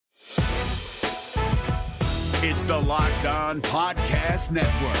It's the Locked On Podcast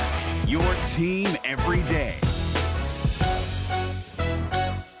Network, your team every day.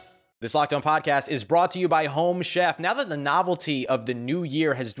 This Locked On Podcast is brought to you by Home Chef. Now that the novelty of the new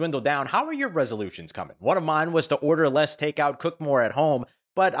year has dwindled down, how are your resolutions coming? One of mine was to order less takeout, cook more at home,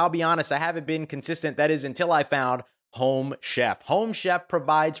 but I'll be honest, I haven't been consistent. That is until I found Home Chef. Home Chef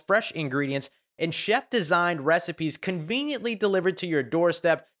provides fresh ingredients and chef-designed recipes conveniently delivered to your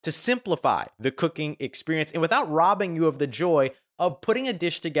doorstep to simplify the cooking experience and without robbing you of the joy of putting a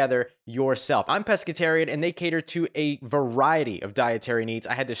dish together yourself. I'm pescatarian and they cater to a variety of dietary needs.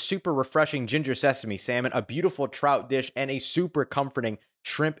 I had this super refreshing ginger sesame salmon, a beautiful trout dish, and a super comforting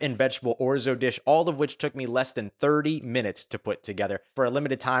shrimp and vegetable orzo dish, all of which took me less than 30 minutes to put together. For a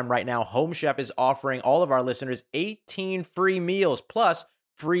limited time right now, Home Chef is offering all of our listeners 18 free meals plus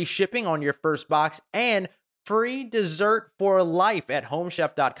free shipping on your first box and free dessert for life at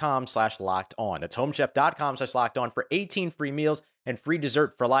homechef.com/lockedon. That's homechef.com/lockedon for 18 free meals and free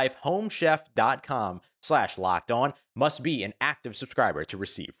dessert for life. Homechef.com/lockedon. Must be an active subscriber to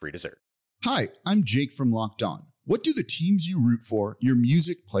receive free dessert. Hi, I'm Jake from Locked On. What do the teams you root for, your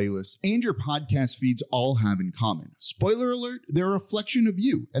music playlists, and your podcast feeds all have in common? Spoiler alert, they're a reflection of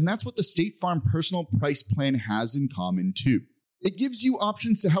you, and that's what the State Farm Personal Price Plan has in common too. It gives you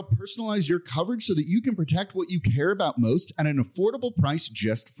options to help personalize your coverage so that you can protect what you care about most at an affordable price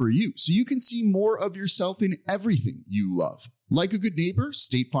just for you, so you can see more of yourself in everything you love. Like a good neighbor,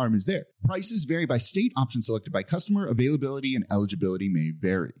 State Farm is there. Prices vary by state, options selected by customer, availability and eligibility may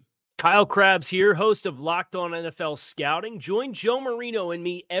vary. Kyle Krabs here, host of Locked On NFL Scouting. Join Joe Marino and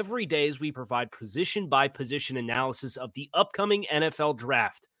me every day as we provide position-by-position analysis of the upcoming NFL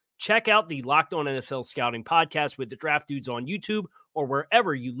Draft. Check out the Locked On NFL Scouting podcast with the Draft Dudes on YouTube or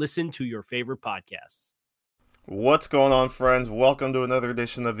wherever you listen to your favorite podcasts. What's going on, friends? Welcome to another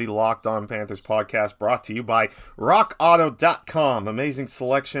edition of the Locked On Panthers podcast, brought to you by RockAuto.com. Amazing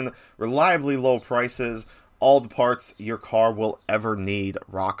selection, reliably low prices, all the parts your car will ever need.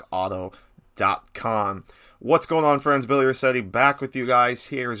 RockAuto.com. What's going on, friends? Billy Rossetti back with you guys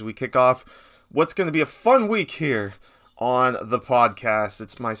here as we kick off what's going to be a fun week here on the podcast.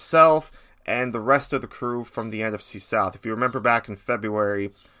 It's myself and the rest of the crew from the NFC South. If you remember back in February,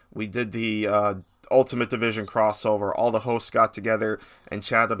 we did the Ultimate Division crossover. All the hosts got together and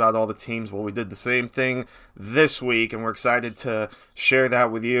chatted about all the teams. Well, we did the same thing this week, and we're excited to share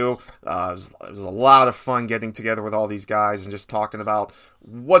that with you. It was a lot of fun getting together with all these guys and just talking about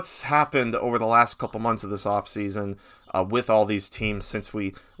what's happened over the last couple months of this offseason with all these teams since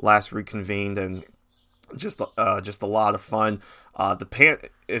we last reconvened, and just a lot of fun.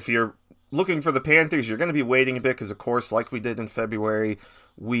 If you're looking for the Panthers, you're going to be waiting a bit because, of course, like we did in February,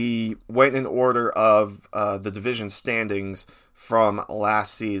 we went in order of the division standings from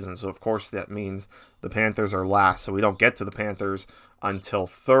last season. So, of course, that means the Panthers are last. So we don't get to the Panthers until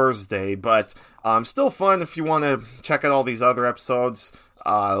Thursday. But still fun if you want to check out all these other episodes.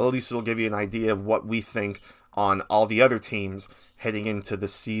 At least it'll give you an idea of what we think on all the other teams heading into the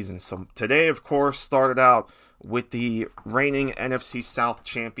season. So today, of course, started out with the reigning NFC South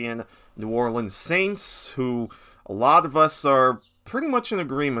champion, New Orleans Saints, who a lot of us are pretty much in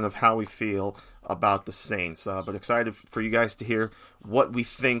agreement of how we feel about the Saints. But excited for you guys to hear what we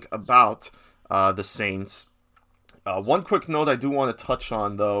think about the Saints. One quick note I do want to touch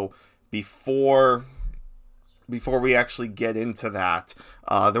on, though, before we actually get into that.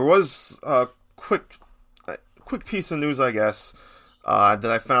 There was a quick piece of news, I guess, that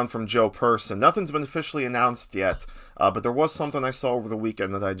I found from Joe Person. Nothing's been officially announced yet, but there was something I saw over the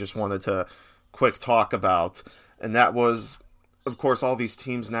weekend that I just wanted to quick talk about, and that was, of course, all these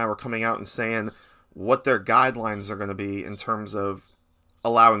teams now are coming out and saying what their guidelines are going to be in terms of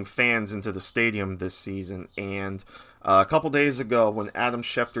allowing fans into the stadium this season. And a couple days ago, when Adam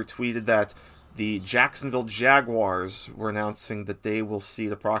Schefter tweeted that the Jacksonville Jaguars were announcing that they will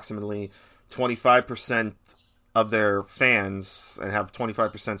seat approximately 25% of their fans and have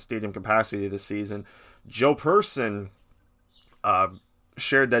 25% stadium capacity this season, Joe Person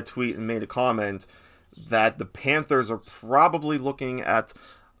shared that tweet and made a comment that the Panthers are probably looking at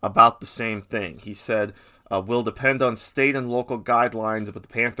about the same thing. He said, will depend on state and local guidelines, but the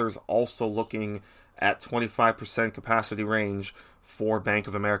Panthers also looking at 25% capacity range for Bank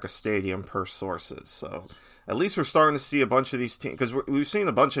of America Stadium per sources. So at least we're starting to see a bunch of these teams, because we've seen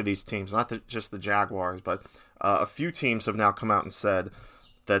a bunch of these teams, not just the Jaguars, but a few teams have now come out and said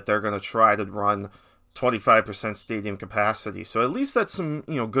that they're going to try to run 25% stadium capacity. So at least that's some,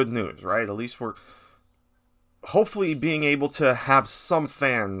 good news, right? At least we're hopefully being able to have some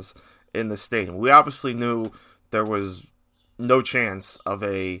fans in the stadium. We obviously knew there was no chance of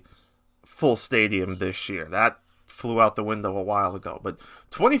a full stadium this year. That flew out the window a while ago. But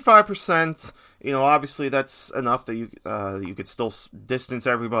 25%, obviously that's enough that you could still distance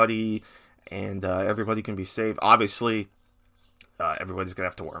everybody and everybody can be safe. Obviously, everybody's going to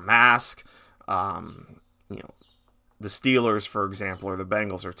have to wear a mask. The Steelers, for example, or the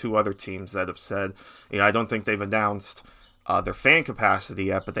Bengals are two other teams that have said, I don't think they've announced their fan capacity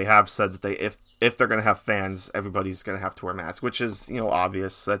yet, but they have said that if they're going to have fans, everybody's going to have to wear masks, which is,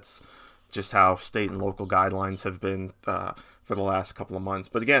 obvious. That's just how state and local guidelines have been for the last couple of months.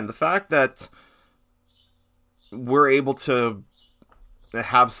 But again, the fact that we're able to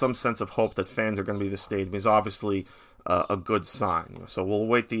have some sense of hope that fans are going to be the stadium is obviously a good sign. So we'll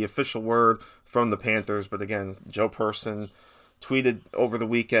await the official word from the Panthers. But again, Joe Person tweeted over the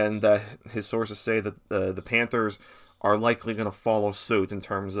weekend that his sources say that the Panthers are likely going to follow suit in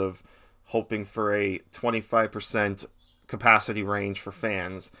terms of hoping for a 25% capacity range for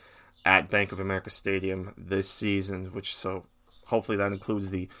fans at Bank of America Stadium this season, so hopefully that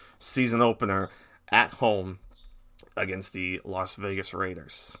includes the season opener at home against the Las Vegas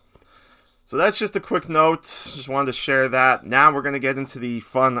Raiders. So that's just a quick note. Just wanted to share that. Now we're going to get into the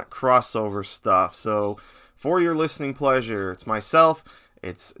fun crossover stuff. So for your listening pleasure, it's myself,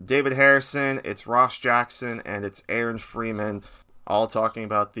 it's David Harrison, it's Ross Jackson, and it's Aaron Freeman, all talking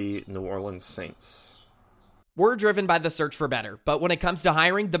about the New Orleans Saints. We're driven by the search for better, but when it comes to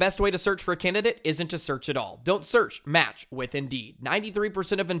hiring, the best way to search for a candidate isn't to search at all. Don't search, match with Indeed.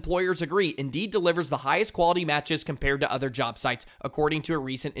 93% of employers agree Indeed delivers the highest quality matches compared to other job sites, according to a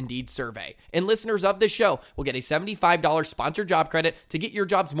recent Indeed survey. And listeners of this show will get a $75 sponsored job credit to get your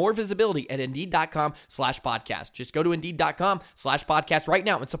jobs more visibility at Indeed.com/podcast. Just go to Indeed.com/podcast right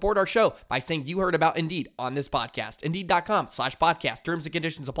now and support our show by saying you heard about Indeed on this podcast. Indeed.com/podcast. Terms and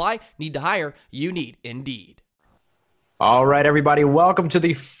conditions apply. Need to hire? You need Indeed. All right, everybody, welcome to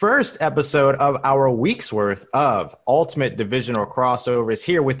the first episode of our week's worth of Ultimate Divisional Crossovers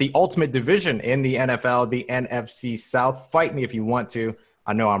here with the Ultimate Division in the NFL, the NFC South. Fight me if you want to.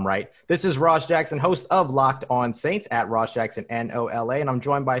 I know I'm right. This is Ross Jackson, host of Locked On Saints at Ross Jackson NOLA, and I'm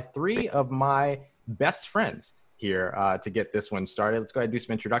joined by three of my best friends here to get this one started. Let's go ahead and do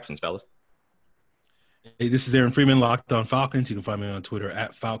some introductions, fellas. Hey, this is Aaron Freeman, Locked On Falcons. You can find me on Twitter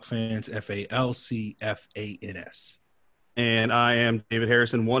at FalcFans, FalcFans. And I am David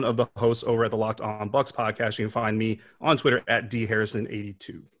Harrison, one of the hosts over at the Locked On Bucks podcast. You can find me on Twitter at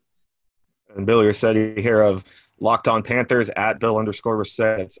DHarrison82. And Billy Rossetti here of Locked On Panthers at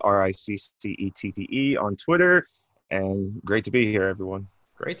Bill_Rossetti. It's RICCETTE on Twitter. And great to be here, everyone.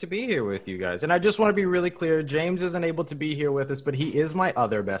 Great to be here with you guys. And I just want to be really clear, James isn't able to be here with us, but he is my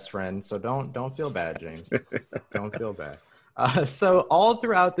other best friend. So don't feel bad, James. Don't feel bad. So all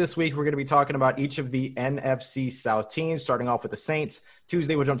throughout this week, we're going to be talking about each of the NFC South teams, starting off with the Saints.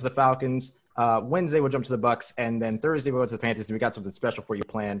 Tuesday, we'll jump to the Falcons. Wednesday, we'll jump to the Bucks. And then Thursday, we'll go to the Panthers. And we got something special for you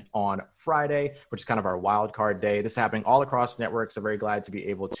planned on Friday, which is kind of our wild card day. This is happening all across the network. So very glad to be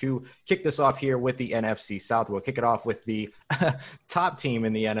able to kick this off here with the NFC South. We'll kick it off with the top team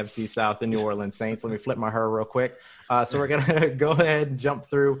in the NFC South, the New Orleans Saints. Let me flip my hair real quick. So we're going to go ahead and jump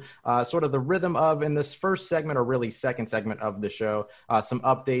through sort of the rhythm of, in this first segment, or really second segment of the show, some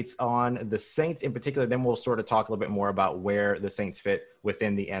updates on the Saints in particular. Then we'll sort of talk a little bit more about where the Saints fit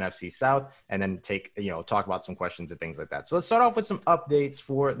within the NFC South, and then talk about some questions and things like that. So let's start off with some updates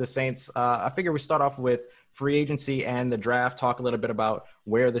for the Saints. I figure we start off with free agency and the draft, talk a little bit about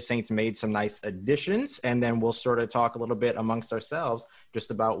where the Saints made some nice additions, and then we'll sort of talk a little bit amongst ourselves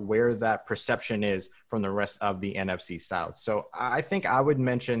just about where that perception is from the rest of the NFC South. So I think I would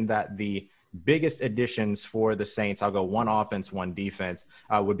mention that the biggest additions for the Saints, I'll go one offense, one defense,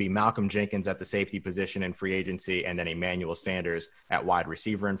 would be Malcolm Jenkins at the safety position in free agency, and then Emmanuel Sanders at wide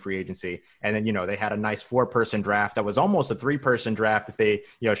receiver in free agency. And then, they had a nice 4-person draft that was almost a 3-person draft if they,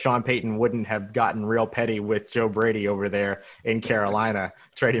 Sean Payton wouldn't have gotten real petty with Joe Brady over there in Carolina,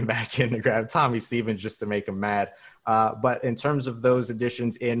 trading back in to grab Tommy Stevens just to make him mad. But in terms of those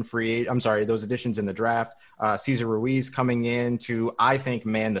additions those additions in the draft, Cesar Ruiz coming in to, I think,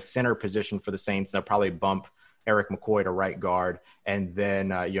 man the center position for the Saints. They'll probably bump Eric McCoy to right guard. And then,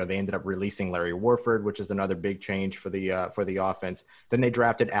 they ended up releasing Larry Warford, which is another big change for the offense. Then they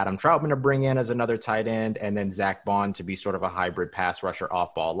drafted Adam Troutman to bring in as another tight end, and then Zach Bond to be sort of a hybrid pass rusher,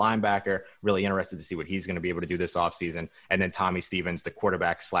 off-ball linebacker. Really interested to see what he's going to be able to do this offseason. And then Tommy Stevens, the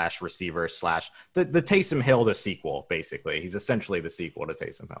quarterback / receiver / the Taysom Hill, the sequel, basically. He's essentially the sequel to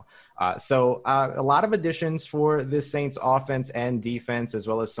Taysom Hill. So a lot of additions for this Saints offense and defense, as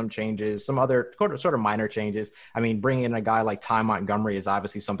well as some changes, some other sort of minor changes. I mean, bringing in a guy like Ty Montgomery is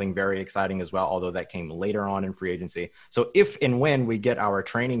obviously something very exciting as well, although that came later on in free agency. So if and when we get our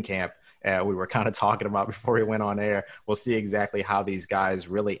training camp we were kind of talking about before we went on air. We'll see exactly how these guys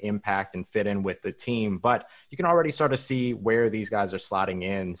really impact and fit in with the team, but you can already sort of see where these guys are slotting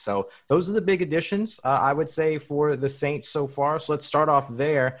in. So those are the big additions, I would say, for the Saints so far. So let's start off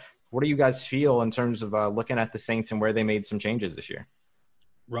there. What do you guys feel in terms of looking at the Saints and where they made some changes this year?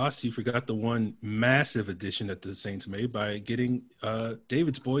 Ross, you forgot the one massive addition that the Saints made by getting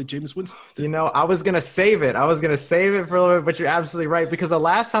David's boy, Jameis Winston. I was going to save it. For a little bit, but you're absolutely right. Because the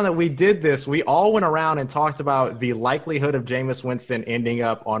last time that we did this, we all went around and talked about the likelihood of Jameis Winston ending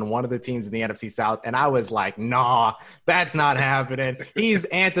up on one of the teams in the NFC South. And I was like, nah, that's not happening. He's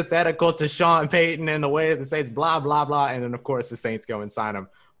antithetical to Sean Payton and the way that the Saints blah, blah, blah. And then, of course, the Saints go and sign him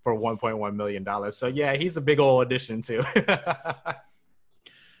for $1.1 million. So, yeah, he's a big old addition, too.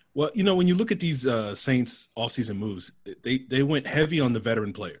 Well, when you look at these Saints offseason moves, they went heavy on the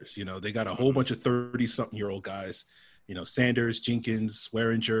veteran players. They got a whole bunch of 30-something-year-old guys, Sanders, Jenkins,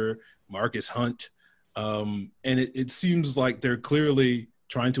 Swearinger, Marcus Hunt. And it seems like they're clearly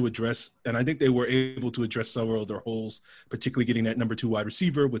trying to address, and I think they were able to address several of their holes, particularly getting that number 2 wide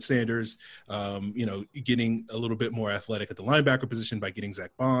receiver with Sanders, getting a little bit more athletic at the linebacker position by getting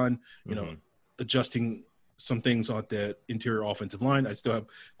Zach Bond, adjusting some things on the interior offensive line. I still have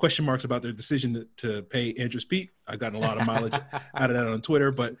question marks about their decision to pay Andrews Peat. I've gotten a lot of mileage out of that on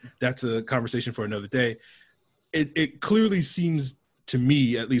Twitter, but that's a conversation for another day. It clearly seems to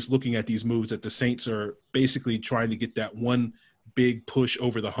me, at least looking at these moves, that the Saints are basically trying to get that one big push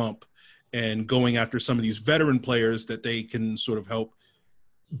over the hump and going after some of these veteran players that they can sort of help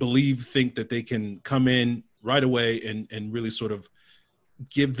think that they can come in right away and really sort of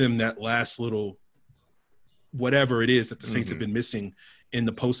give them that last little whatever it is that the Saints have been missing in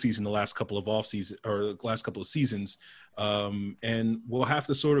the postseason the last couple of offseason or the last couple of seasons. And we'll have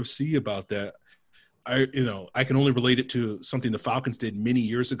to sort of see about that. I can only relate it to something the Falcons did many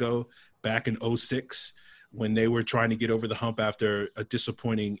years ago back in 2006 when they were trying to get over the hump after a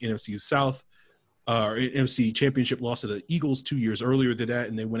disappointing NFC South or NFC Championship loss to the Eagles 2 years earlier than that.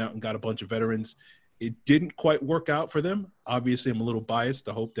 And they went out and got a bunch of veterans. It didn't quite work out for them. Obviously, I'm a little biased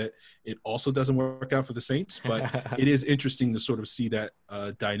to hope that it also doesn't work out for the Saints, but it is interesting to sort of see that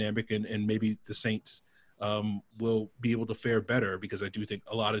dynamic and maybe the Saints will be able to fare better because I do think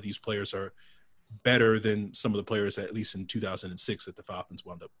a lot of these players are better than some of the players, at least in 2006, that the Falcons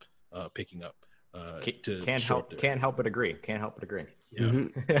wound up picking up. Can't help but agree. Yeah.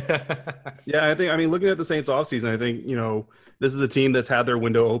 Yeah, I mean, looking at the Saints offseason, I think, this is a team that's had their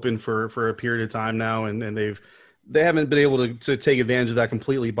window open for a period of time now, and they haven't been able to take advantage of that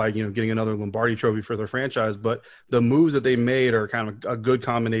completely by, getting another Lombardi trophy for their franchise. But the moves that they made are kind of a good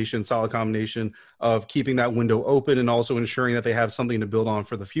combination, solid combination of keeping that window open and also ensuring that they have something to build on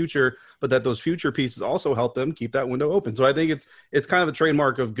for the future, but that those future pieces also help them keep that window open. So I think it's kind of a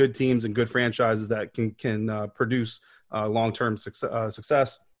trademark of good teams and good franchises that can produce long-term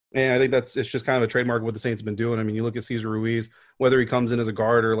success. And I think it's just kind of a trademark of what the Saints have been doing. I mean, you look at Cesar Ruiz, whether he comes in as a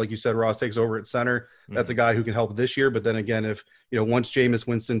guard or, like you said, Ross takes over at center, that's a guy who can help this year. But then again, if, once Jameis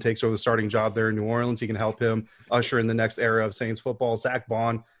Winston takes over the starting job there in New Orleans, he can help him usher in the next era of Saints football. Zach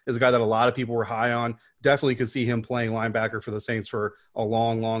Bond is a guy that a lot of people were high on. Definitely could see him playing linebacker for the Saints for a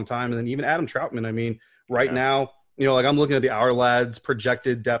long, long time. And then even Adam Troutman, I mean, now, I'm looking at the Our Lads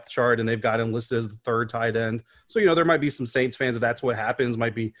projected depth chart, and they've got him listed as the 3rd tight end. So, there might be some Saints fans, if that's what happens,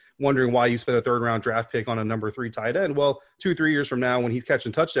 might be wondering why you spent a 3rd-round draft pick on a number 3 tight end. Well, 2-3 years from now, when he's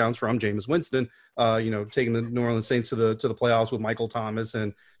catching touchdowns from Jameis Winston, taking the New Orleans Saints to the playoffs with Michael Thomas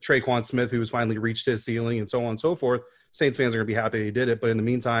and Traquan Smith, who has finally reached his ceiling, and so on and so forth, Saints fans are going to be happy they did it. But in the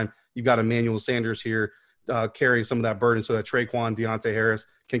meantime, you've got Emmanuel Sanders here carrying some of that burden so that Traquan, Deontay Harris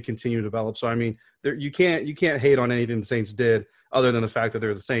can continue to develop. So, I mean, you can't hate on anything the Saints did other than the fact that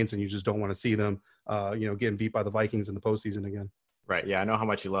they're the Saints and you just don't want to see them, getting beat by the Vikings in the postseason again. Right. Yeah, I know how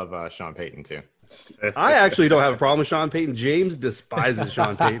much you love Sean Payton, too. I actually don't have a problem with Sean Payton. James despises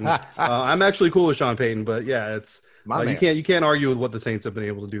Sean Payton. I'm actually cool with Sean Payton, but yeah, it's you can't argue with what the Saints have been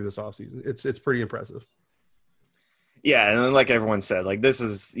able to do this offseason. It's pretty impressive. Yeah, and then like everyone said, like this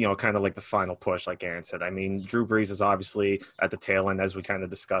is, kind of like the final push, like Aaron said. I mean, Drew Brees is obviously at the tail end, as we kind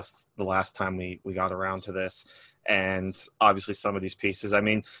of discussed the last time we got around to this. And obviously some of these pieces. I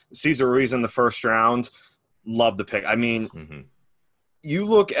mean, Cesar Ruiz in the 1st round, love the pick. I mean, you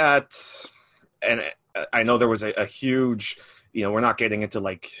look at – and I know there was a huge – we're not getting into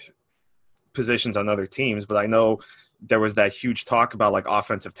like positions on other teams, but I know there was that huge talk about like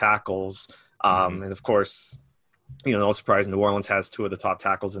offensive tackles. And of course – no surprise, New Orleans has 2 of the top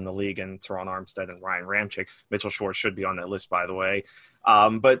tackles in the league, and Teron Armstead and Ryan Ramczyk. Mitchell Schwartz should be on that list, by the way.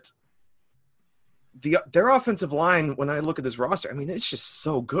 But their offensive line, when I look at this roster, I mean, it's just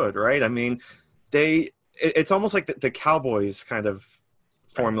so good, right? I mean, it's almost like the Cowboys kind of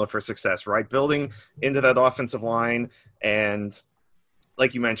formula for success, right? Building into that offensive line, and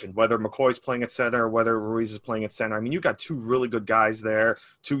like you mentioned, whether McCoy's playing at center, whether Ruiz is playing at center, I mean, you've got two really good guys there,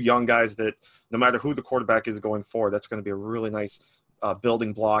 two young guys that no matter who the quarterback is going forward, that's going to be a really nice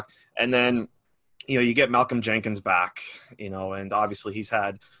building block. And then, you get Malcolm Jenkins back, and obviously he's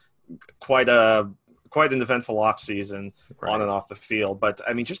had quite an eventful offseason on and off the field. But,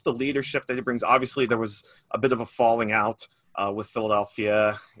 I mean, just the leadership that he brings. Obviously, there was a bit of a falling out with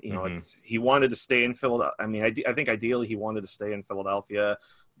Philadelphia. He wanted to stay in Philadelphia. I mean, I think ideally he wanted to stay in Philadelphia,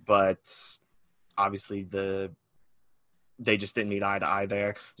 but obviously they just didn't meet eye to eye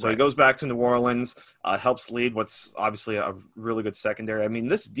there. So he goes back to New Orleans, helps lead what's obviously a really good secondary. I mean,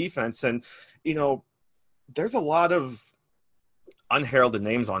 this defense, and, there's a lot of unheralded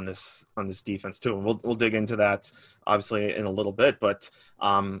names on this defense too. And we'll dig into that obviously in a little bit, but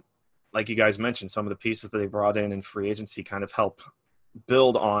like you guys mentioned, some of the pieces that they brought in free agency kind of help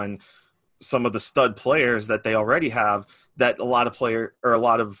build on some of the stud players that they already have that a lot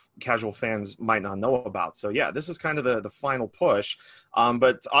of casual fans might not know about. So yeah, this is kind of the final push.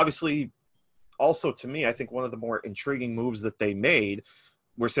 But obviously also to me, I think one of the more intriguing moves that they made,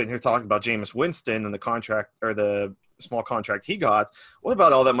 we're sitting here talking about Jameis Winston and the contract, or the small contract he got. What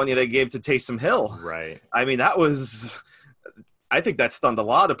about all that money they gave to Taysom Hill? Right. I mean, I think that stunned a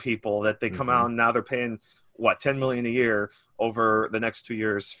lot of people that they come out and now they're paying $10 million a year over the next 2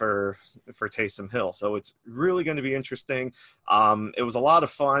 years for Taysom Hill. So it's really going to be interesting. It was a lot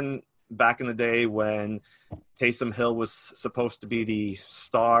of fun back in the day when Taysom Hill was supposed to be the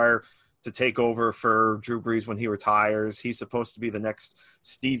star to take over for Drew Brees when he retires. He's supposed to be the next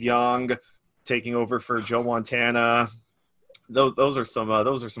Steve Young taking over for Joe Montana. Those are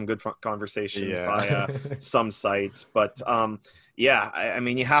some good conversations by some sites, but I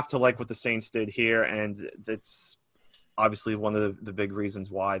mean, you have to like what the Saints did here, and that's obviously one of the big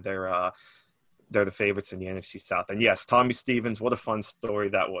reasons why they're the favorites in the NFC South. And yes, Tommy Stevens, what a fun story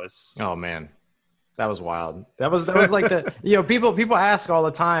that was. Oh man, that was wild. That was like people ask all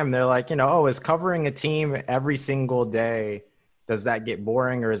the time. They're like, is covering a team every single day, does that get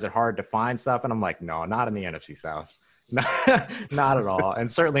boring, or is it hard to find stuff? And I'm like, no, not in the NFC South. Not at all.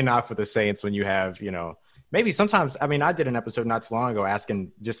 And certainly not for the Saints when you have, maybe sometimes, I mean, I did an episode not too long ago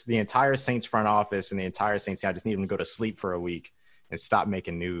asking just the entire Saints front office and the entire Saints, I just need them to go to sleep for a week and stop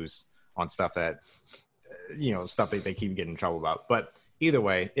making news on stuff that, stuff that they keep getting in trouble about. But either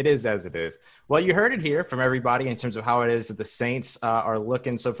way, it is as it is. Well, you heard it here from everybody in terms of how it is that the Saints are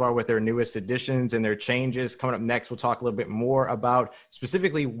looking so far with their newest additions and their changes. Coming up next, we'll talk a little bit more about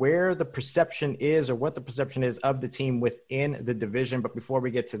specifically where the perception is, or what the perception is of the team within the division. But before we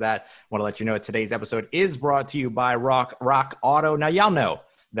get to that, I want to let you know today's episode is brought to you by Rock Auto. Now, y'all know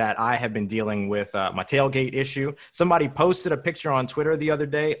that I have been dealing with my tailgate issue. Somebody posted a picture on Twitter the other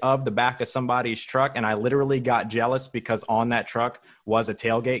day of the back of somebody's truck, and I literally got jealous because on that truck was a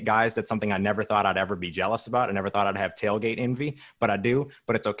tailgate. Guys, that's something I never thought I'd ever be jealous about. I never thought I'd have tailgate envy, but I do.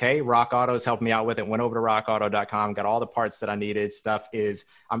 But it's okay. Rock Auto's helped me out with it. Went over to rockauto.com, got all the parts that I needed.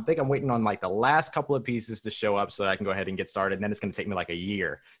 I'm waiting on like the last couple of pieces to show up so that I can go ahead and get started. And then it's going to take me like a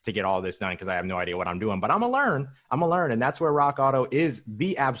year to get all this done because I have no idea what I'm doing. But I'm going to learn. And that's where Rock Auto is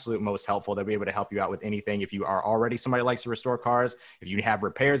the absolute most helpful. They'll be able to help you out with anything. If you are already somebody who likes to restore cars, if you have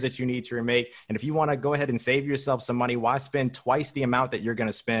repairs that you need to remake, and if you want to go ahead and save yourself some money, why spend twice the amount that you're going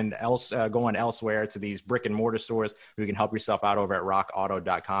to spend going elsewhere to these brick and mortar stores? You can help yourself out over at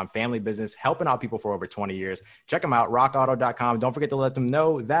rockauto.com. Family business, helping out people for over 20 years. Check them out, rockauto.com. Don't forget to let them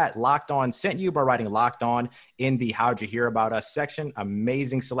know that Locked On sent you by writing Locked On in the How'd You Hear About Us section.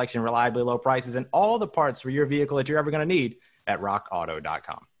 Amazing selection, reliably low prices, and all the parts for your vehicle that you're ever going to need at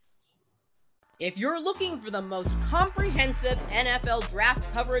rockauto.com. If you're looking for the most comprehensive NFL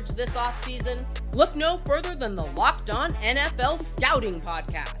draft coverage this offseason, look no further than the Locked On NFL Scouting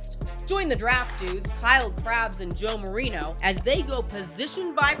Podcast. Join the draft dudes, Kyle Krabs and Joe Marino, as they go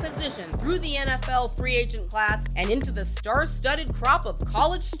position by position through the NFL free agent class and into the star-studded crop of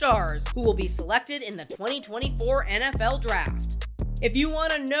college stars who will be selected in the 2024 NFL Draft. If you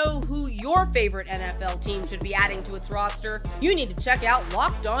want to know who your favorite NFL team should be adding to its roster, you need to check out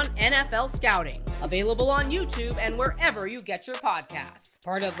Locked On NFL Scouting, available on YouTube and wherever you get your podcasts.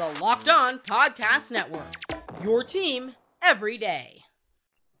 Part of the Locked On Podcast Network, your team every day.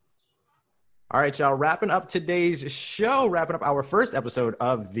 All right, y'all, wrapping up today's show, wrapping up our first episode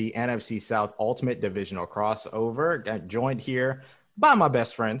of the NFC South Ultimate Divisional Crossover. Got joined here by my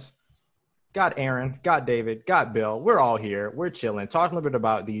best friends, got Aaron, got David, got Bill. We're all here. We're chilling, talking a little bit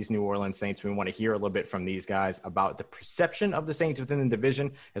about these New Orleans Saints. We want to hear a little bit from these guys about the perception of the Saints within the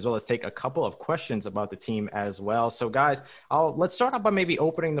division, as well as take a couple of questions about the team as well. So, guys, let's start off by maybe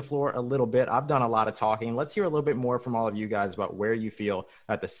opening the floor a little bit. I've done a lot of talking. Let's hear a little bit more from all of you guys about where you feel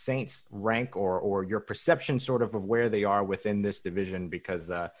that the Saints rank or your perception sort of where they are within this division, because,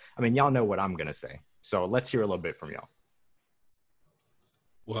 y'all know what I'm going to say. So let's hear a little bit from y'all.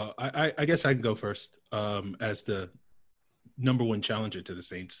 Well, I guess I can go first as the number one challenger to the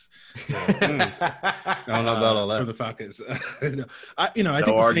Saints. I don't know about all that. For the Falcons. I think no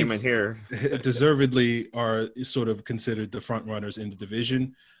the argument Saints here. deservedly are sort of considered the front runners in the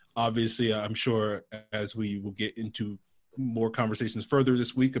division. Obviously, I'm sure as we will get into more conversations further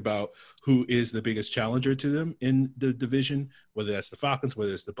this week about who is the biggest challenger to them in the division, whether that's the Falcons,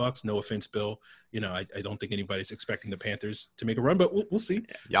 whether it's the Bucs. No offense, Bill. I don't think anybody's expecting the Panthers to make a run, but we'll see.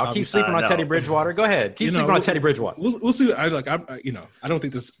 Y'all keep sleeping on Teddy Bridgewater. Go ahead. Keep sleeping on Teddy Bridgewater. We'll see. I don't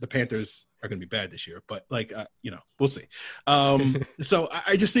think the Panthers are going to be bad this year, but we'll see. So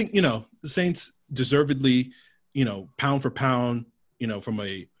I just think, the Saints deservedly, pound for pound, from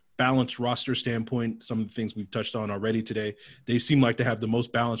a balanced roster standpoint, some of the things we've touched on already today, they seem like to have the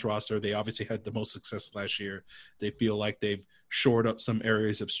most balanced roster. They obviously had the most success last year. They feel like they've shored up some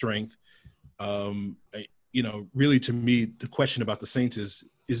areas of strength. Really to me, the question about the Saints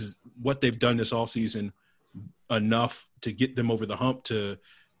is what they've done this offseason enough to get them over the hump to,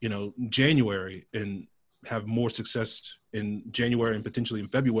 January and have more success in January and potentially in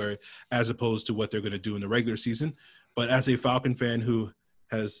February, as opposed to what they're going to do in the regular season. But as a Falcon fan who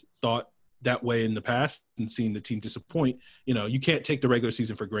has thought that way in the past and seen the team disappoint, you can't take the regular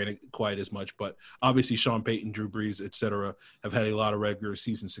season for granted quite as much. But obviously Sean Payton, Drew Brees, et cetera, have had a lot of regular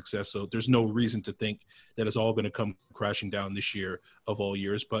season success. So there's no reason to think that it's all going to come crashing down this year of all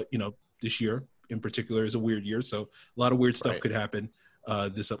years. But, this year in particular is a weird year. So a lot of weird stuff could happen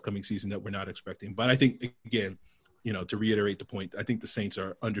this upcoming season that we're not expecting. But I think, again, to reiterate the point, I think the Saints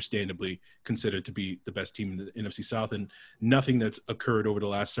are understandably considered to be the best team in the NFC South, and nothing that's occurred over the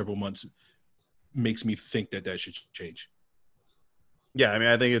last several months makes me think that should change.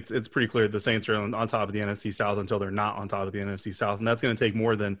 Yeah, I think it's pretty clear the Saints are on top of the NFC South until they're not on top of the NFC South, and that's going to take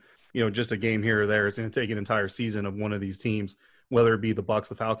more than just a game here or there. It's going to take an entire season of one of these teams, whether it be the Bucs,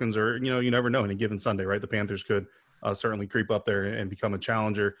 the Falcons, or you never know. In a given Sunday, right? The Panthers could certainly creep up there and become a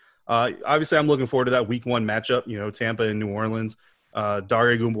challenger. Obviously, I'm looking forward to that Week 1 matchup. Tampa and New Orleans.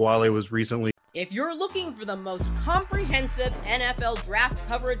 Dare Ogunbowale was recently. If you're looking for the most comprehensive NFL draft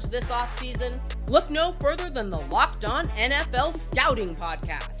coverage this offseason, look no further than the Locked On NFL Scouting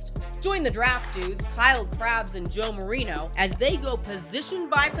Podcast. Join the draft dudes, Kyle Krabs and Joe Marino, as they go position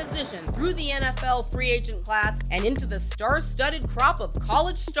by position through the NFL free agent class and into the star-studded crop of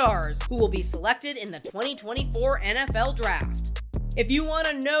college stars who will be selected in the 2024 NFL Draft. If you want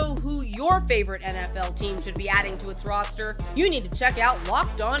to know who your favorite NFL team should be adding to its roster, you need to check out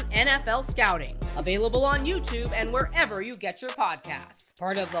Locked On NFL Scouting, available on YouTube and wherever you get your podcasts.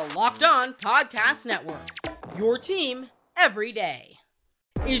 Part of the Locked On Podcast Network, your team every day.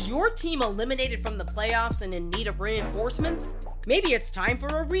 Is your team eliminated from the playoffs and in need of reinforcements? Maybe it's time for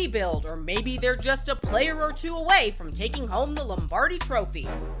a rebuild, or maybe they're just a player or two away from taking home the Lombardi Trophy.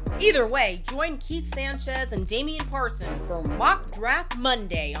 Either way, join Keith Sanchez and Damian Parson for Mock Draft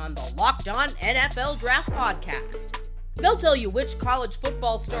Monday on the Locked On NFL Draft Podcast. They'll tell you which college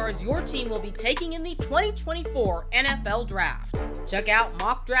football stars your team will be taking in the 2024 NFL Draft. Check out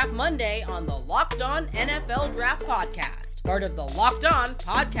Mock Draft Monday on the Locked On NFL Draft Podcast, part of the Locked On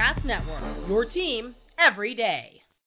Podcast Network, your team every day.